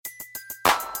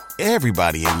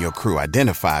Everybody in your crew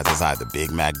identifies as either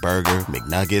Big Mac Burger,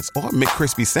 McNuggets, or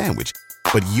McCrispy Sandwich.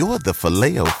 But you're the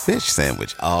Filet-O-Fish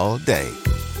Sandwich all day.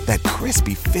 That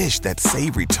crispy fish, that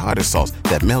savory tartar sauce,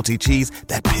 that melty cheese,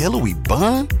 that pillowy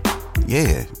bun.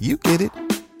 Yeah, you get it.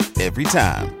 Every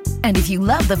time. And if you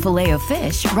love the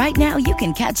Filet-O-Fish, right now you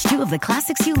can catch two of the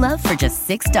classics you love for just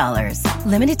 $6.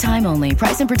 Limited time only.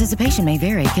 Price and participation may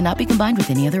vary. Cannot be combined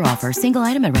with any other offer. Single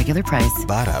item at regular price.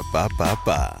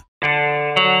 Ba-da-ba-ba-ba.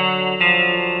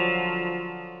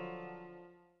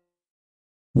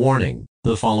 Warning: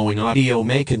 the following audio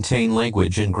may contain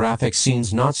language and graphic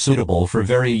scenes not suitable for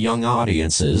very young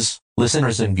audiences.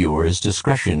 Listeners and viewers'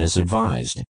 discretion is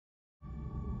advised.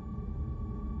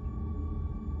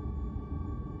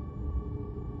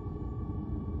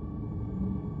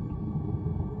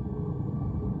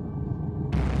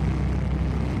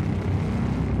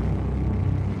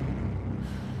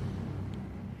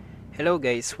 Hello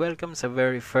guys, welcome sa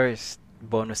very first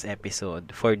bonus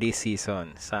episode for this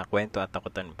season sa Kwento at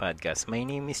Takutan Podcast. My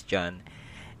name is John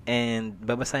and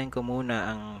babasahin ko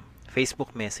muna ang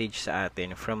Facebook message sa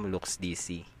atin from Lux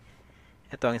DC.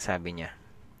 Ito ang sabi niya.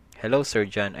 Hello Sir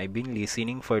John, I've been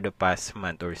listening for the past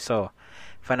month or so.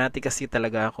 Fanatic kasi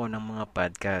talaga ako ng mga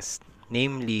podcast,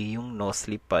 namely yung No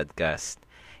Sleep Podcast,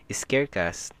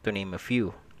 Scarecast, to name a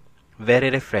few.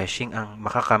 Very refreshing ang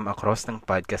makakam across ng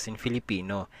podcast in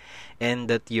Filipino and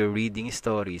that you're reading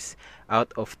stories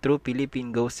out of true Philippine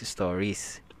ghost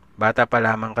stories. Bata pa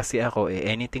lamang kasi ako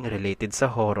anything related sa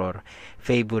horror,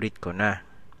 favorite ko na.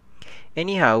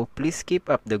 Anyhow, please keep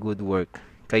up the good work.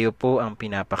 Kayo po ang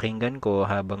pinapakinggan ko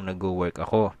habang nag-work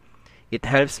ako. It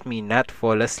helps me not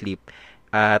fall asleep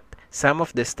at some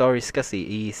of the stories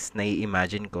kasi is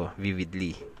nai-imagine ko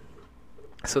vividly.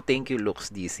 So thank you Lux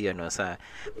DC sa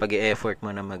pag-e-effort mo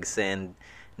na mag-send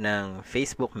ng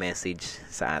Facebook message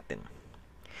sa atin.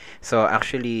 So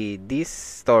actually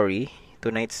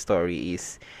tonight's story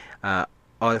is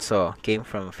also came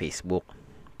from Facebook.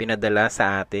 Pinadala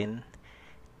sa atin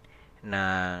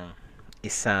ng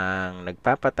isang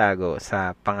nagpapatago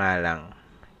sa pangalang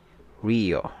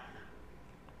Rio.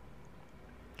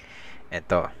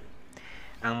 Ito.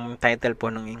 Ang title po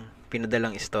ng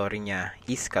pinadalang story niya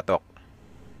is Katok.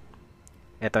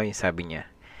 Ito yung sabi niya.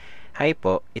 Hi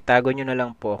po, itago nyo na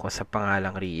lang po ako sa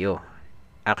pangalang Rio.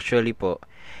 Actually po,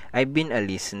 I've been a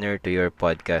listener to your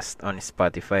podcast on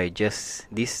Spotify just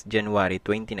this January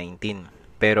 2019.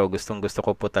 Pero gustong gusto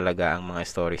ko po talaga ang mga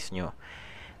stories nyo.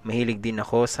 Mahilig din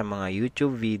ako sa mga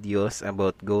YouTube videos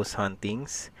about ghost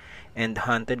huntings and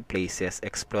haunted places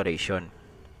exploration.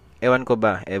 Ewan ko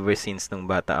ba, ever since nung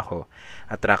bata ako,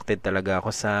 attracted talaga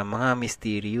ako sa mga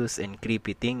mysterious and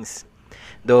creepy things.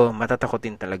 Though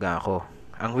matatakotin talaga ako.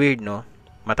 Ang weird no?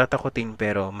 Matatakotin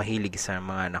pero mahilig sa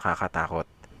mga nakakatakot.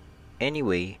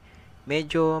 Anyway,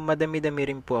 medyo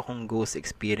madami-dami rin po akong ghost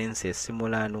experiences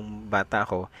simula nung bata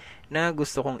ako na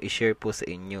gusto kong i-share po sa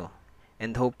inyo.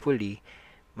 And hopefully,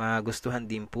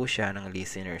 magustuhan din po siya ng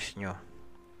listeners nyo.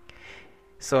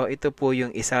 So, ito po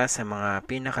yung isa sa mga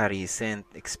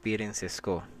pinaka-recent experiences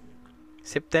ko.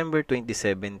 September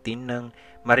 2017 nang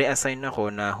ma-reassign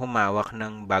ako na humawak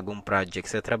ng bagong project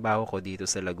sa trabaho ko dito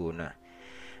sa Laguna.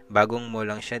 Bagong mo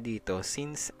lang siya dito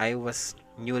since I was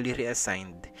newly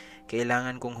reassigned.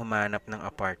 Kailangan kong humanap ng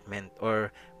apartment or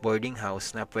boarding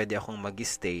house na pwede akong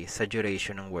mag-stay sa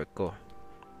duration ng work ko.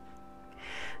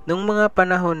 Nung mga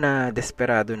panahon na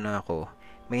desperado na ako,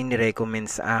 may nirecommend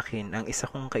sa akin ang isa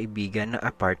kong kaibigan na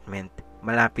apartment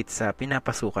malapit sa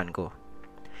pinapasukan ko.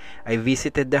 I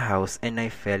visited the house and I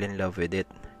fell in love with it.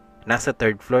 Nasa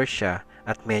 3rd floor siya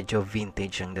at medyo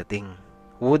vintage ang dating.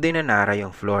 Wooden na nara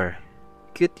yung floor.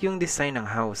 Cute yung design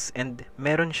ng house and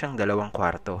meron siyang 2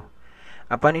 kwarto.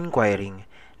 Upon inquiring,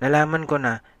 nalaman ko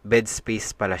na bed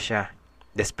space pala siya.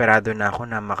 Desperado na ako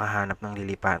na makahanap ng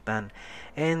lilipatan.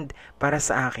 And para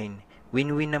sa akin,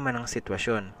 win-win naman ang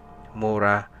sitwasyon.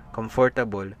 Mura,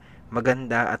 comfortable,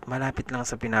 maganda at malapit lang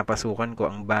sa pinapasukan ko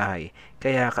ang bahay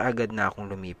kaya kaagad na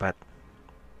akong lumipat.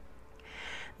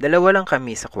 2 lang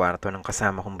kami sa kwarto ng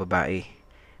kasama kong babae.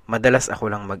 Madalas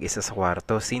ako lang mag-isa sa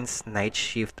kwarto since night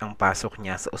shift ang pasok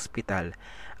niya sa ospital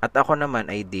at ako naman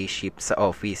ay day shift sa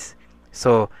office.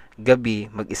 So,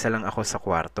 gabi mag-isa lang ako sa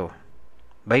kwarto.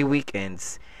 By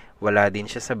weekends, wala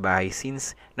din siya sa bahay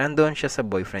since nandoon siya sa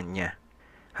boyfriend niya.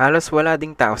 Halos wala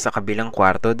ding tao sa kabilang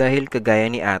kwarto dahil kagaya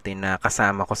ni ate na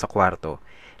kasama ko sa kwarto,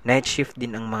 night shift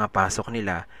din ang mga pasok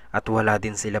nila at wala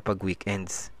din sila pag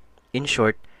weekends. In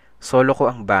short, solo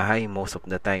ko ang bahay most of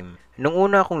the time. Nung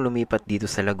una akong lumipat dito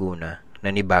sa Laguna,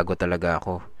 nanibago talaga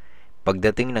ako.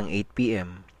 Pagdating ng 8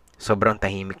 p.m., sobrang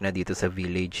tahimik na dito sa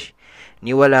village.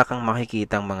 Niwala kang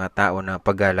makikitang mga tao na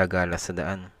pagala-gala sa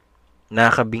daan.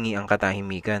 Nakakabingi ang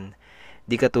katahimikan.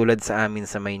 Di katulad sa amin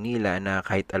sa Maynila na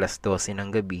kahit alas 12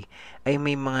 ng gabi ay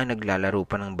may mga naglalaro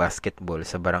pa ng basketball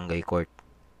sa barangay court.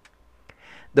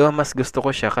 Though mas gusto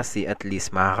ko siya kasi at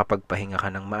least makakapagpahinga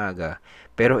ka ng maaga,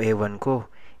 pero ewan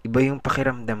ko, iba yung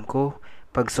pakiramdam ko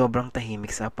pag sobrang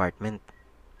tahimik sa apartment.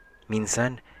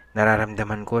 Minsan,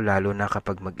 nararamdaman ko lalo na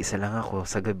kapag mag-isa lang ako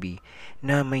sa gabi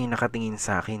na may nakatingin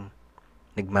sa akin.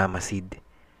 Nagmamasid.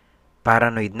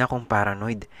 Paranoid na kung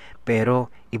paranoid,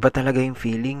 pero iba talaga yung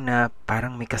feeling na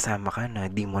parang may kasama ka na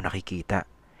di mo nakikita.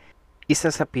 Isa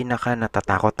sa pinaka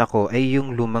natatakot ako ay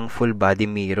yung lumang full body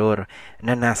mirror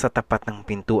na nasa tapat ng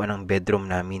pintuan ng bedroom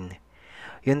namin.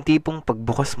 Yung tipong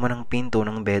pagbukas mo ng pinto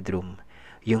ng bedroom,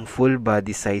 yung full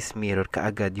body size mirror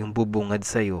kaagad yung bubungad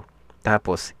sa'yo,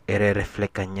 tapos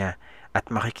ire-reflect ka niya at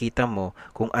makikita mo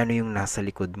kung ano yung nasa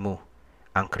likod mo.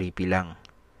 Ang creepy lang.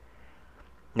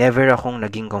 Never akong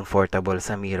naging comfortable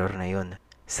sa mirror na yun.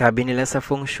 Sabi nila sa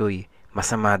feng shui,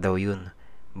 masama daw yun.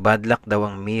 Bad luck daw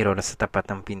ang mirror sa tapat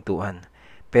ng pintuan.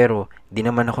 Pero di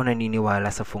naman ako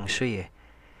naniniwala sa feng shui eh.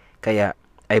 Kaya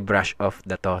I brush off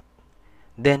the thought.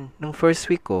 Then, nung first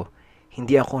week ko,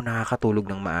 hindi ako nakakatulog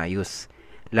ng maayos.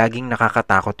 Laging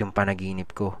nakakatakot yung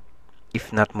panaginip ko.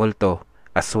 If not multo,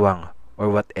 aswang, or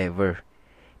whatever.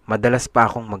 Madalas pa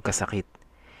akong magkasakit.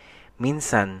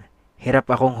 Minsan,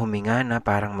 hirap akong huminga na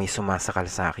parang may sumasakal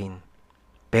sa akin.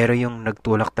 Pero yung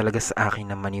nagtulak talaga sa akin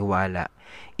na maniwala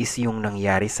is yung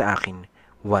nangyari sa akin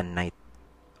one night.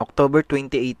 October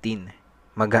 2018,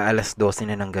 mag-aalas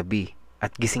 12 na ng gabi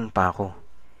at gising pa ako.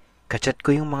 Kachat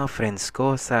ko yung mga friends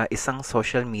ko sa isang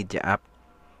social media app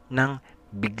nang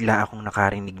bigla akong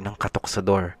nakarinig ng katok sa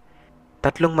door.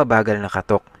 3 mabagal na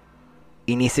katok.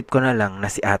 Inisip ko na lang na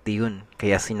si ate yun,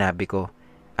 kaya sinabi ko,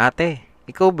 "Ate,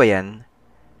 ikaw ba yan?"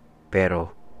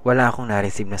 Pero wala akong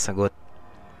na-receive na sagot.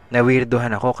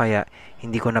 Nawirduhan ako kaya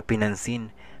hindi ko na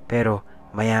pinansin, pero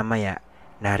maya-maya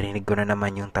narinig ko na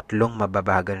naman yung 3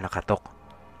 mababagal na katok.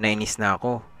 Nainis na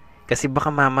ako kasi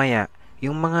baka mamaya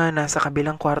yung mga nasa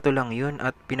kabilang kwarto lang yun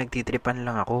at pinagtitripan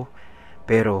lang ako.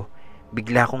 Pero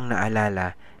bigla kong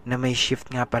naalala na may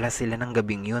shift nga pala sila ng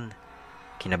gabing yun.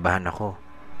 Kinabahan ako.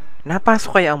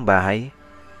 Napasok kaya ang bahay?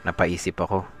 Napaisip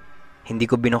ako. Hindi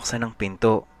ko binuksan ang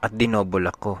pinto at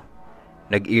dinobulak ko.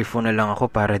 Nag-earphone na lang ako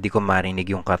para di ko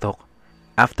marinig yung katok.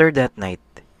 After that night,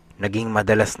 naging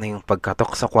madalas na yung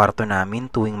pagkatok sa kwarto namin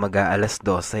tuwing mag-aalas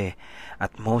 12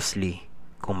 at mostly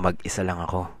kung mag-isa lang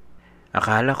ako.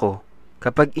 Akala ko,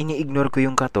 kapag ini-ignore ko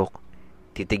yung katok,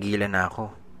 titigilan na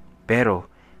ako. Pero,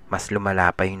 mas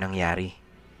lumala pa yung nangyari.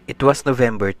 It was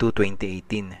November 2,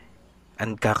 2018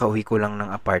 and kakauwi ko lang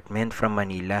ng apartment from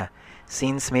Manila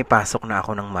since may pasok na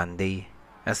ako ng Monday.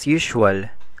 As usual,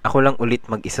 ako lang ulit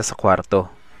mag-isa sa kwarto.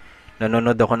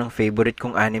 Nanonood ako ng favorite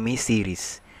kong anime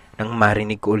series nang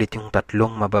marinig ko ulit yung 3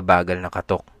 mababagal na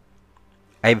katok.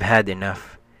 I've had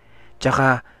enough.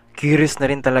 Tsaka, curious na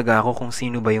rin talaga ako kung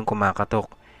sino ba yung kumakatok.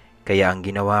 Kaya ang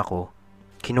ginawa ko,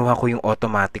 kinuha ko yung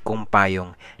automatic kong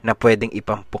payong na pwedeng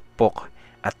ipampukpok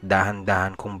at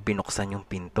dahan-dahan kong binuksan yung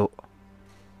pinto.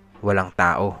 Walang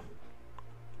tao.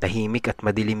 Tahimik at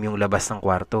madilim yung labas ng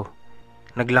kwarto.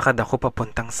 Naglakad ako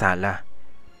papuntang sala.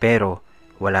 Pero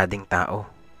wala ding tao.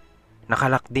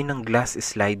 Nakalak din ng glass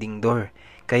sliding door,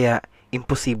 kaya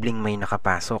imposibleng may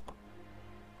nakapasok.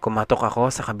 Kumatok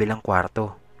ako sa kabilang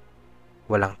kwarto.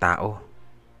 Walang tao.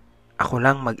 Ako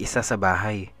lang mag-isa sa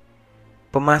bahay.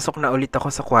 Pumasok na ulit ako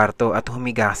sa kwarto at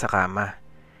humiga sa kama.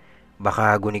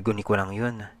 Baka guni-guni ko lang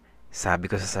yun, sabi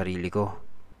ko sa sarili ko.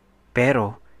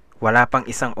 Pero wala pang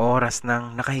 1 oras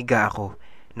nang nakahiga ako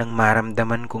nang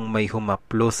maramdaman kong may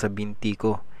humaplo sa binti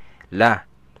ko.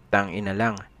 Tangina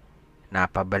lang.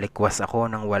 Napabalikwas ako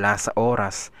nang wala sa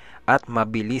oras at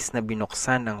mabilis na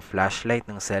binuksan ang flashlight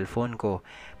ng cellphone ko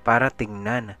para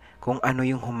tingnan kung ano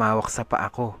yung humawak sa paa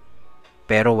ko.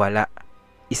 Pero wala.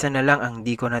 Isa na lang ang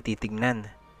di ko natitignan.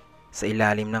 Sa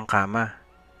ilalim ng kama.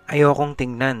 Ayokong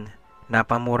tingnan.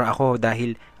 Napamura ako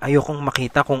dahil ayokong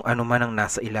makita kung ano man ang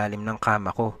nasa ilalim ng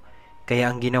kama ko.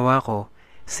 Kaya ang ginawa ko,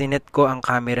 sinet ko ang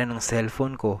camera ng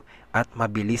cellphone ko at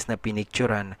mabilis na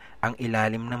pinicturan ang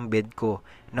ilalim ng bed ko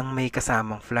nang may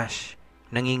kasamang flash.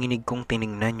 Nanginginig kong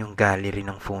tiningnan yung gallery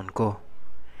ng phone ko.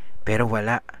 Pero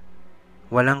wala.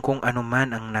 Walang kung ano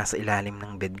man ang nasa ilalim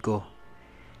ng bed ko.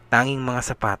 Tanging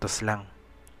mga sapatos lang.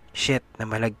 Shit, na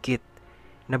malagkit.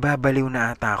 Nababaliw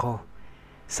na ata ako.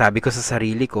 Sabi ko sa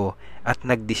sarili ko at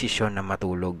nagdesisyon na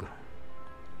matulog.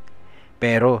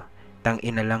 Pero,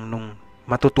 tangina lang nung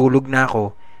matutulog na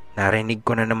ako, narinig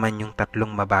ko na naman yung 3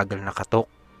 mabagal na katok.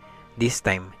 This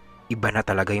time, iba na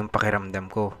talaga yung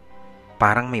pakiramdam ko.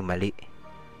 Parang may mali.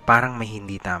 Parang may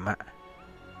hindi tama.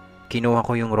 Kinuha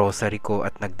ko yung rosary ko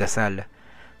at nagdasal.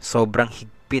 Sobrang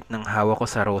higpit ng hawak ko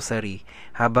sa rosary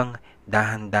habang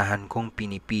dahan-dahan kong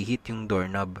pinipihit yung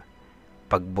doorknob.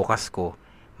 Pagbukas ko,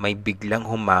 may biglang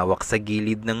humawak sa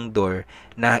gilid ng door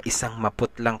na isang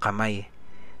maputlang kamay.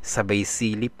 Sabay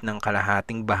silip ng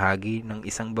kalahating bahagi ng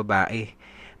isang babae.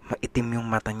 Maitim yung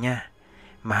mata niya.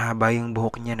 Mahaba yung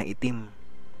buhok niya na itim.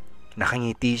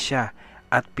 Nakangiti siya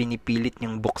at pinipilit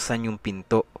niyang buksan yung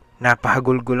pinto.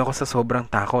 Napahagulgol ako sa sobrang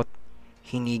takot.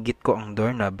 Hinigit ko ang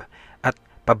doorknob at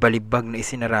pabalibag na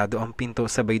isinarado ang pinto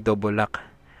sabay double lock.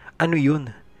 Ano yun?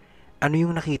 Ano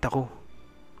yung nakita ko?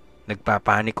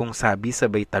 Nagpapanik kong sabi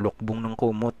sabay talukbong ng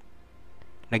kumot.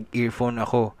 Nag-earphone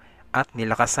ako at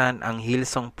nilakasan ang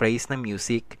Hillsong praise na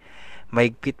music.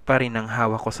 Maigpit pa rin ang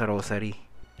hawak ko sa rosary.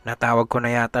 Natawag ko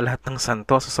na yata lahat ng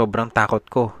santo sa sobrang takot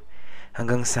ko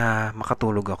hanggang sa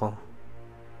makatulog ako.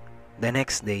 The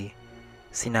next day,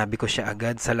 sinabi ko siya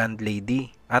agad sa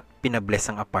landlady at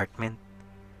pinabless ang apartment.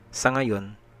 Sa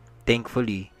ngayon,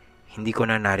 thankfully, hindi ko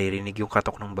na naririnig yung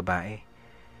katok ng babae.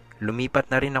 Lumipat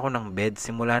na rin ako ng bed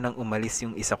simula nang umalis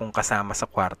yung isa kong kasama sa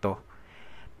kwarto.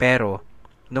 Pero,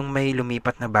 nung may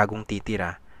lumipat na bagong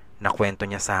titira, nakwento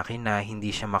niya sa akin na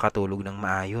hindi siya makatulog ng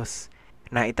maayos.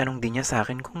 Naitanong din niya sa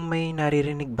akin kung may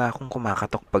naririnig ba akong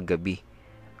kumakatok paggabi.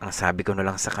 Ang sabi ko na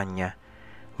lang sa kanya,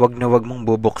 wag na wag mong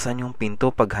bubuksan yung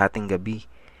pinto pag hating gabi,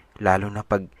 lalo na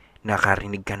pag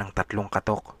nakarinig ka ng 3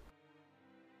 katok.